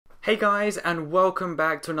Hey guys, and welcome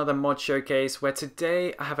back to another mod showcase where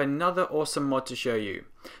today I have another awesome mod to show you.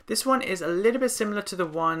 This one is a little bit similar to the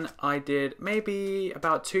one I did maybe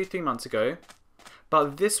about 2-3 months ago,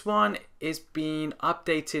 but this one is being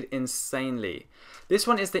updated insanely. This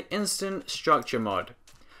one is the instant structure mod.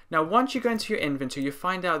 Now once you go into your inventory, you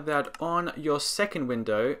find out that on your second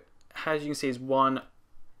window, as you can see, is one,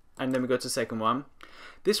 and then we go to the second one.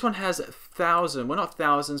 This one has thousands, well not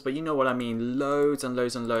thousands, but you know what I mean, loads and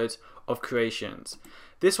loads and loads of creations.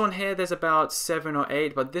 This one here, there's about 7 or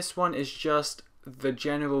 8, but this one is just the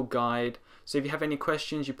general guide. So if you have any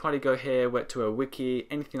questions, you probably go here to a wiki,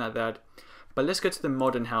 anything like that. But let's go to the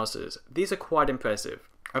modern houses. These are quite impressive.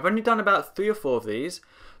 I've only done about 3 or 4 of these.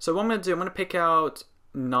 So what I'm going to do, I'm going to pick out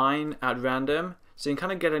 9 at random, so you can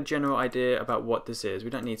kind of get a general idea about what this is.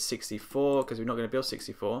 We don't need 64 because we're not going to build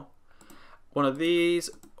 64. One of these,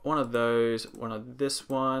 one of those, one of this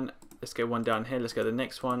one. Let's get one down here. Let's get the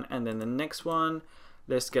next one, and then the next one.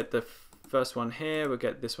 Let's get the first one here. We'll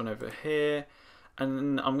get this one over here.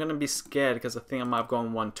 And I'm going to be scared because I think I might have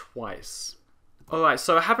gone one twice. Alright,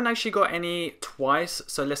 so I haven't actually got any twice,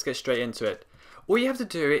 so let's get straight into it. All you have to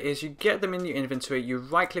do is you get them in your inventory, you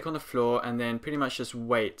right click on the floor, and then pretty much just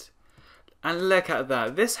wait. And look at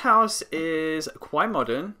that. This house is quite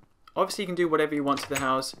modern. Obviously you can do whatever you want to the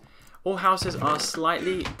house. All houses are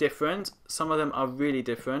slightly different. Some of them are really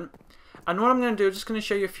different. And what I'm going to do, I'm just going to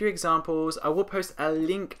show you a few examples. I will post a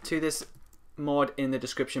link to this mod in the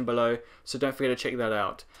description below, so don't forget to check that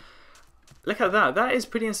out. Look at that. That is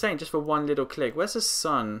pretty insane just for one little click. Where's the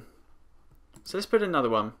sun? So let's put another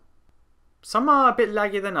one. Some are a bit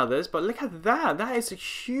laggier than others, but look at that. That is a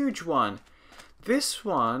huge one. This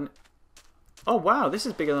one, oh wow, this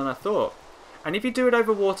is bigger than I thought. And if you do it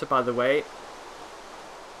over water, by the way,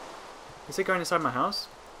 is it going inside my house?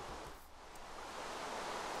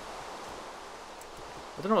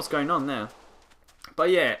 I don't know what's going on there.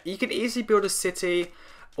 But yeah, you can easily build a city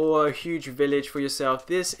or a huge village for yourself.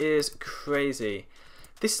 This is crazy.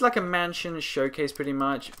 This is like a mansion showcase pretty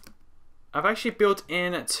much. I've actually built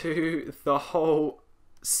into the whole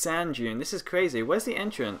sand dune. This is crazy. Where's the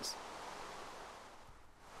entrance?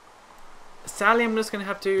 Sadly, I'm just going to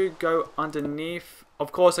have to go underneath.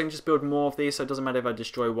 Of course, I can just build more of these, so it doesn't matter if I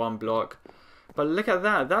destroy one block. But look at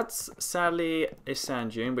that. That's sadly a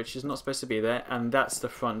sand dune, which is not supposed to be there. And that's the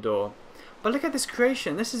front door. But look at this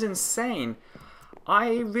creation. This is insane.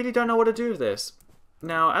 I really don't know what to do with this.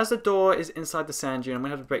 Now, as the door is inside the sand dune, I'm going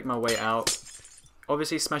to have to break my way out.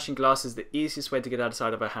 Obviously, smashing glass is the easiest way to get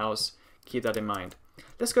outside of a house. Keep that in mind.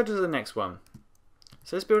 Let's go to the next one.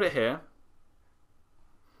 So let's build it here.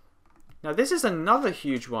 Now, this is another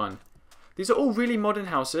huge one. These are all really modern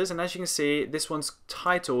houses, and as you can see, this one's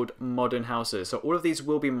titled Modern Houses. So all of these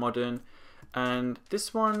will be modern, and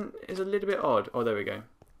this one is a little bit odd. Oh, there we go.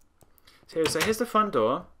 So here's the front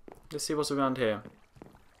door. Let's see what's around here.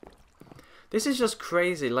 This is just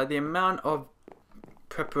crazy, like the amount of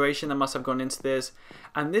preparation that must have gone into this,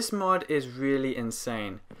 and this mod is really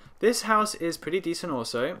insane. This house is pretty decent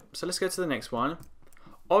also, so let's go to the next one.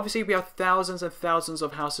 Obviously we have thousands and thousands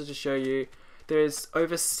of houses to show you. There's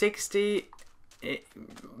over 60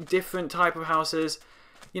 different type of houses.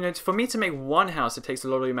 You know, for me to make one house, it takes a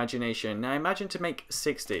lot of imagination. Now imagine to make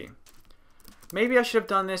 60. Maybe I should have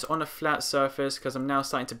done this on a flat surface because I'm now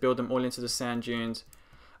starting to build them all into the sand dunes.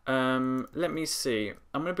 Let me see.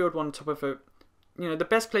 I'm going to build one on top of a... You know, the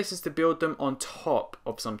best place is to build them on top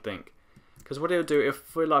of something. Because what it'll do, it'll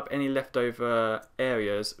fill up any leftover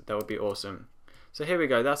areas. That would be awesome. So here we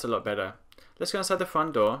go. That's a lot better. Let's go inside the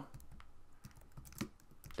front door.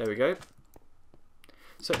 There we go.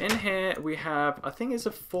 So in here we have, I think it's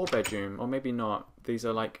a 4-bedroom, or maybe not. These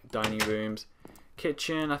are like dining rooms.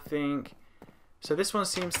 Kitchen, I think. So this one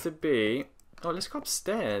seems to be... Oh, let's go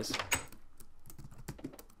upstairs.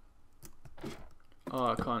 Oh,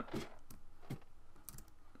 I can't...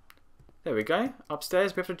 There we go.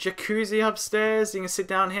 Upstairs, we have a jacuzzi upstairs. You can sit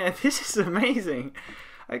down here. This is amazing.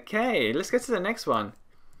 Okay, let's get to the next one.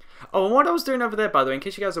 Oh, and what I was doing over there, by the way, in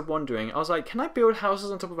case you guys are wondering, I was like, can I build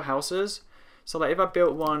houses on top of houses? So like if I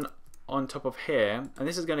built one on top of here, and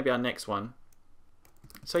this is going to be our next one.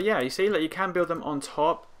 So yeah, you see, like you can build them on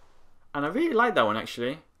top. And I really like that one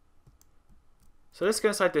actually. So let's go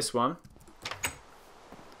inside this one.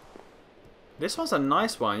 This one's a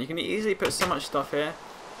nice one. You can easily put so much stuff here.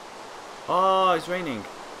 Oh, it's raining.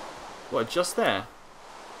 What, just there?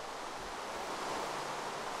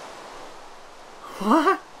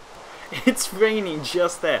 What? It's raining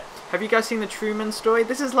just there. Have you guys seen the Truman story?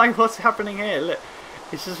 This is like what's happening here. Look,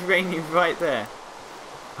 it's just raining right there.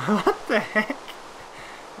 What the heck?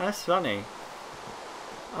 That's funny.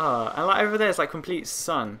 And like over there, it's like complete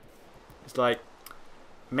sun. It's like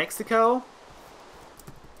Mexico,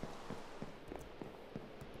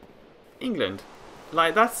 England.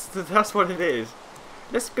 Like that's what it is.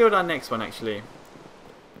 Let's build our next one actually.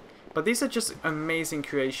 But these are just amazing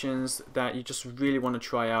creations that you just really want to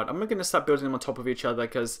try out. I'm not going to start building them on top of each other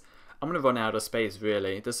because I'm going to run out of space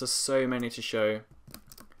really. There's just so many to show.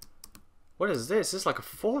 What is this? This is like a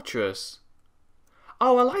fortress.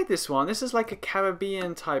 Oh, I like this one. This is like a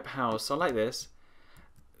Caribbean type house. I like this.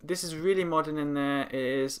 This is really modern in there. It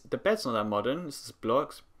is. The bed's not that modern. This is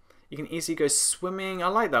blocks. You can easily go swimming. I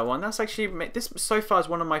like that one. That's actually, this so far is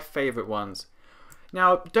one of my favorite ones.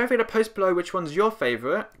 Now, don't forget to post below which one's your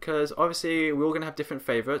favorite, because obviously we're all going to have different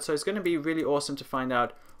favorites. So it's going to be really awesome to find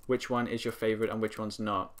out which one is your favorite and which one's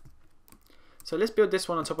not. So let's build this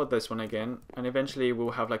one on top of this one again, and eventually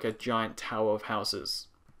we'll have like a giant tower of houses.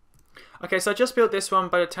 Okay, so I just built this one,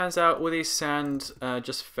 but it turns out all these sand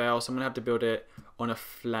just fell, so I'm going to have to build it on a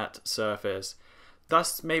flat surface.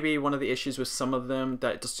 That's maybe one of the issues with some of them,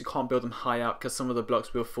 that just you can't build them high up because some of the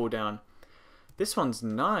blocks will fall down. This one's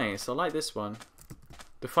nice. I like this one.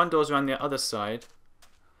 The front door's around the other side.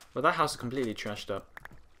 Well, that house is completely trashed up.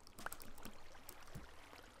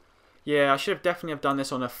 Yeah, I should have definitely have done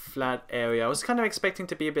this on a flat area. I was kind of expecting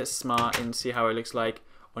to be a bit smart and see how it looks like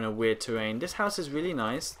on a weird terrain. This house is really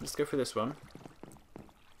nice. Let's go for this one.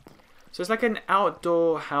 So it's like an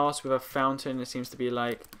outdoor house with a fountain, it seems to be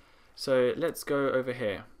like. So let's go over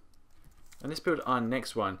here. And let's build our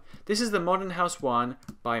next one. This is the Modern House 1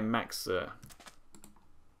 by Maxer.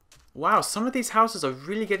 Wow, some of these houses are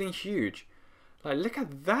really getting huge. Like, look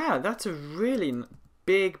at that. That's a really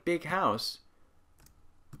big house.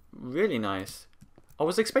 Really nice. I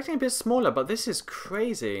was expecting a bit smaller, but this is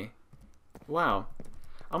crazy. Wow.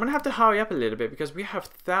 I'm going to have to hurry up a little bit because we have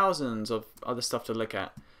thousands of other stuff to look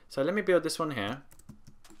at. So let me build this one here.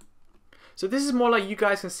 So this is more like you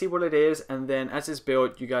guys can see what it is, and then as it's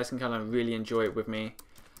built, you guys can kind of really enjoy it with me.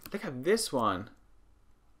 Look at this one.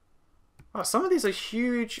 Wow, some of these are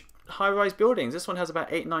huge high-rise buildings. This one has about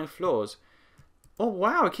 8-9 floors. Oh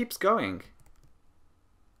wow, it keeps going.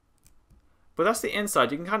 But that's the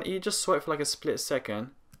inside. You just saw it for like a split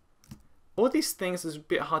second. All these things is a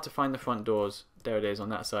bit hard to find the front doors. There it is on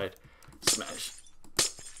that side. Smash.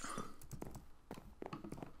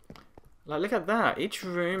 Like, look at that. Each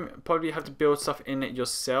room, probably you have to build stuff in it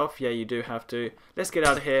yourself. Yeah, you do have to. Let's get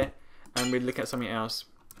out of here and we look at something else.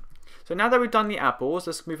 So now that we've done the apples,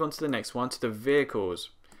 let's move on to the next one, to the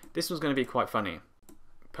vehicles. This one's going to be quite funny.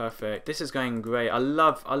 Perfect. This is going great. I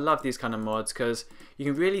love these kind of mods because you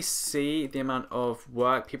can really see the amount of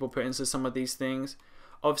work people put into some of these things.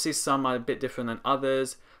 Obviously, some are a bit different than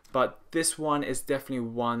others, but this one is definitely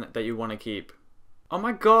one that you want to keep. Oh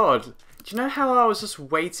my god! Do you know how I was just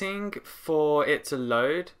waiting for it to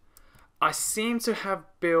load? I seem to have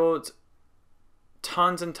built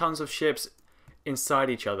tons and tons of ships inside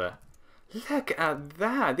each other. Look at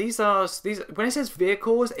that! These when it says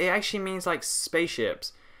vehicles, it actually means like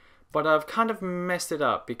spaceships. But I've kind of messed it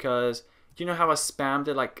up because you know how I spammed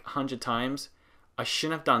it like 100 times? I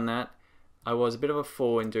shouldn't have done that. I was a bit of a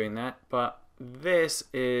fool in doing that, but this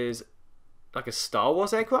is like a Star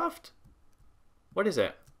Wars aircraft? What is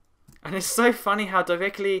it? And it's so funny how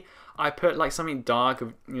directly I put like something dark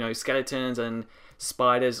of, you know, skeletons and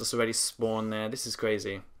spiders that's already spawned there. This is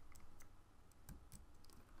crazy.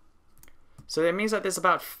 So it means that there's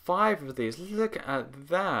about 5 of these. Look at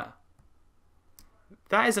that.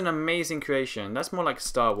 That is an amazing creation. That's more like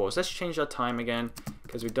Star Wars. Let's change our time again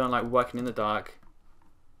because we don't like working in the dark.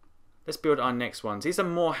 Let's build our next ones. These are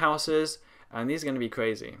more houses and these are going to be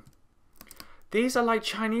crazy. These are like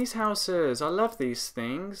Chinese houses. I love these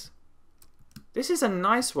things. This is a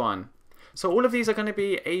nice one. So all of these are going to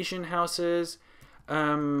be Asian houses.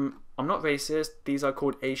 I'm not racist. These are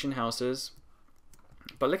called Asian houses.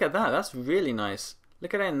 But look at that. That's really nice.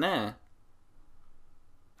 Look at it in there.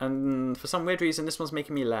 And for some weird reason, this one's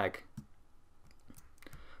making me lag.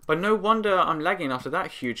 But no wonder I'm lagging after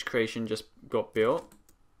that huge creation just got built.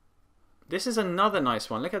 This is another nice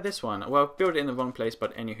one. Look at this one. Well, I've built it in the wrong place,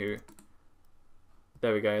 but anywho.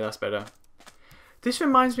 There we go. That's better. This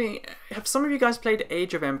reminds me, have some of you guys played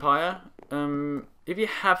Age of Empire? If you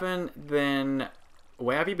haven't, then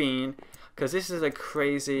where have you been? Because this is a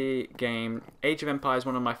crazy game. Age of Empire is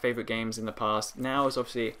one of my favorite games in the past. Now it's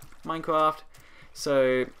obviously Minecraft.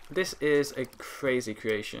 So this is a crazy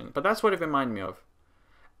creation. But that's what it reminded me of.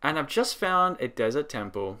 And I've just found a desert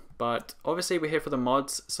temple. But obviously we're here for the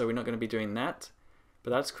mods, so we're not going to be doing that.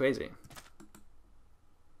 But that's crazy.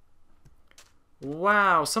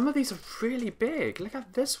 Wow, some of these are really big. Look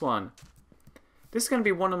at this one. This is going to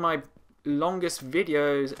be one of my longest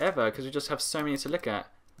videos ever because we just have so many to look at.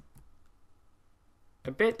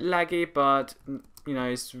 A bit laggy, but you know,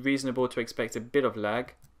 it's reasonable to expect a bit of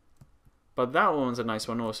lag. But that one's a nice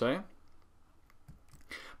one also.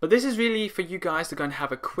 But this is really for you guys to go and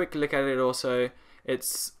have a quick look at it also.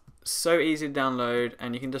 It's so easy to download,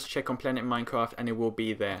 and you can just check on Planet Minecraft and it will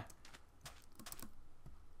be there.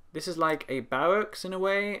 This is like a barracks in a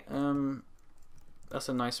way. That's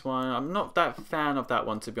a nice one. I'm not that fan of that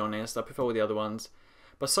one, to be honest. I prefer all the other ones.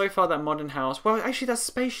 But so far that modern house, well actually that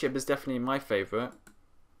spaceship is definitely my favourite.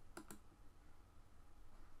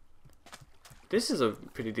 This is a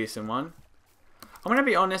pretty decent one. I'm going to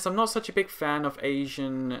be honest, I'm not such a big fan of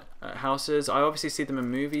Asian houses. I obviously see them in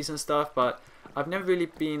movies and stuff, but I've never really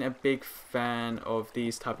been a big fan of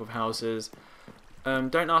these type of houses.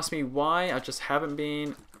 Don't ask me why, I just haven't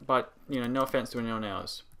been, but you know, no offense to anyone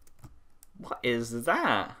else. What is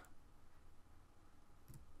that?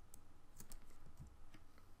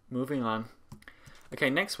 Moving on.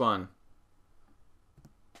 Okay, next one.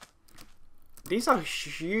 These are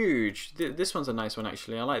huge. This one's a nice one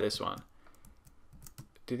actually, I like this one.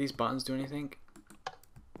 Do these buttons do anything?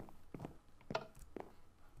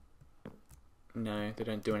 No, they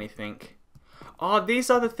don't do anything. Oh, these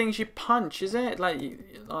are the things you punch, is it? Like,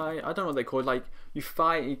 I don't know what they're called. Like, you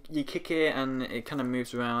fight, you kick it, and it kind of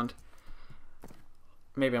moves around.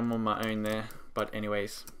 Maybe I'm on my own there, but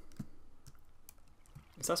anyways.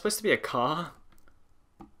 Is that supposed to be a car?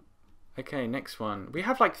 Okay, next one. We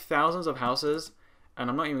have like thousands of houses, and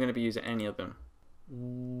I'm not even going to be using any of them.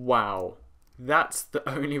 Wow. That's the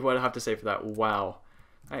only word I have to say for that. Wow.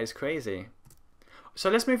 That is crazy. So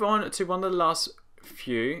let's move on to one of the last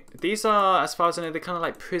few. These are, as far as I know, they're kind of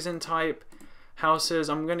like prison type houses.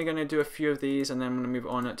 I'm going to do a few of these, and then I'm going to move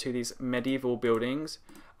on to these medieval buildings.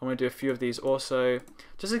 I'm going to do a few of these also,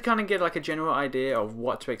 just to kind of get like a general idea of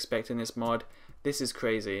what to expect in this mod. This is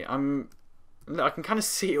crazy. I can kind of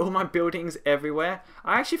see all my buildings everywhere.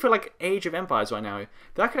 I actually feel like Age of Empires right now.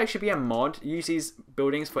 That could actually be a mod. Use these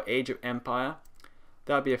buildings for Age of Empire.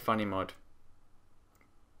 That would be a funny mod.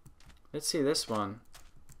 Let's see this one.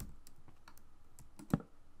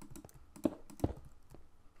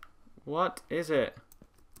 What is it?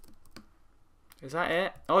 Is that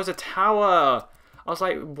it? Oh, it's a tower. I was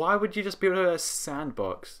like, why would you just build a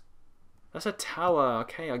sandbox? That's a tower.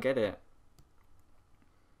 Okay, I get it.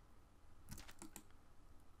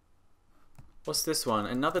 What's this one?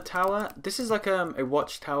 Another tower? This is like a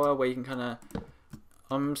watchtower where you can kind of...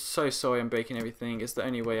 I'm so sorry I'm breaking everything. It's the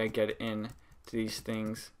only way I get in to these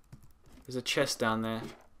things. There's a chest down there.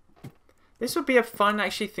 This would be a fun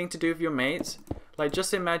actually thing to do with your mates. Like,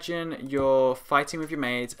 just imagine you're fighting with your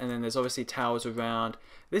mates and then there's obviously towers around.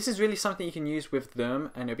 This is really something you can use with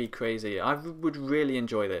them and it'd be crazy. I would really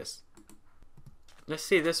enjoy this. Let's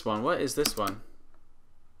see this one. What is this one?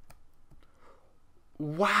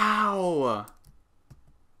 Wow!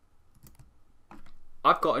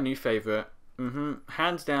 I've got a new favourite.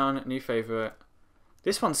 Hands down, new favourite.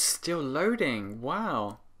 This one's still loading.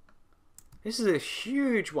 Wow. This is a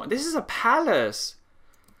huge one. This is a palace.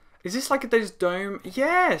 Is this like those dome?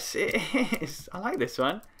 Yes, it is. I like this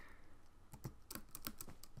one.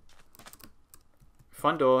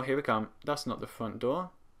 Front door, here we come. That's not the front door.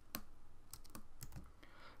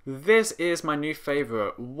 This is my new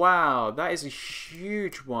favorite. Wow, that is a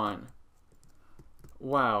huge one.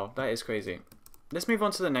 Wow, that is crazy. Let's move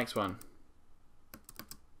on to the next one.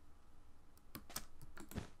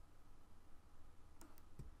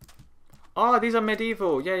 Oh, these are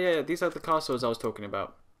medieval. Yeah, these are the castles I was talking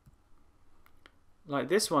about. Like,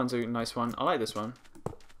 this one's a nice one. I like this one.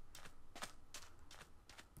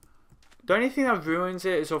 The only thing that ruins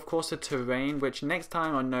it is, of course, the terrain, which next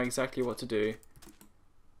time I know exactly what to do.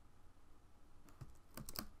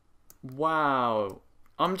 Wow.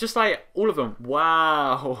 I'm just like, all of them.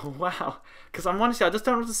 Wow. Wow. Because I'm honestly, I just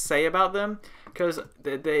don't know what to say about them. Because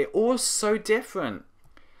they're all so different.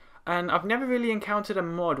 And I've never really encountered a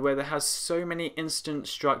mod where there has so many instant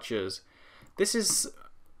structures. This is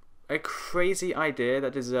a crazy idea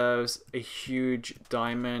that deserves a huge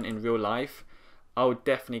diamond in real life. I would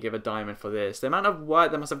definitely give a diamond for this. The amount of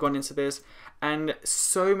work that must have gone into this. And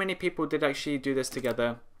so many people did actually do this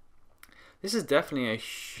together. This is definitely a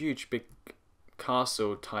huge, big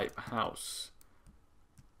castle type house.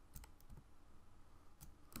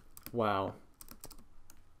 Wow.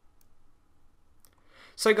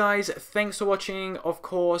 So guys, thanks for watching. Of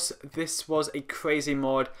course, this was a crazy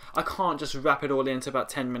mod. I can't just wrap it all into about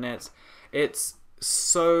 10 minutes. It's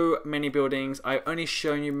so many buildings. I've only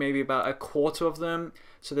shown you maybe about a quarter of them.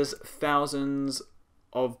 So there's thousands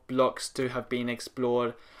of blocks to have been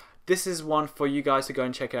explored. This is one for you guys to go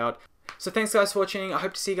and check out. So thanks guys for watching. I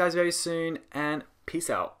hope to see you guys very soon, and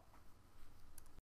peace out.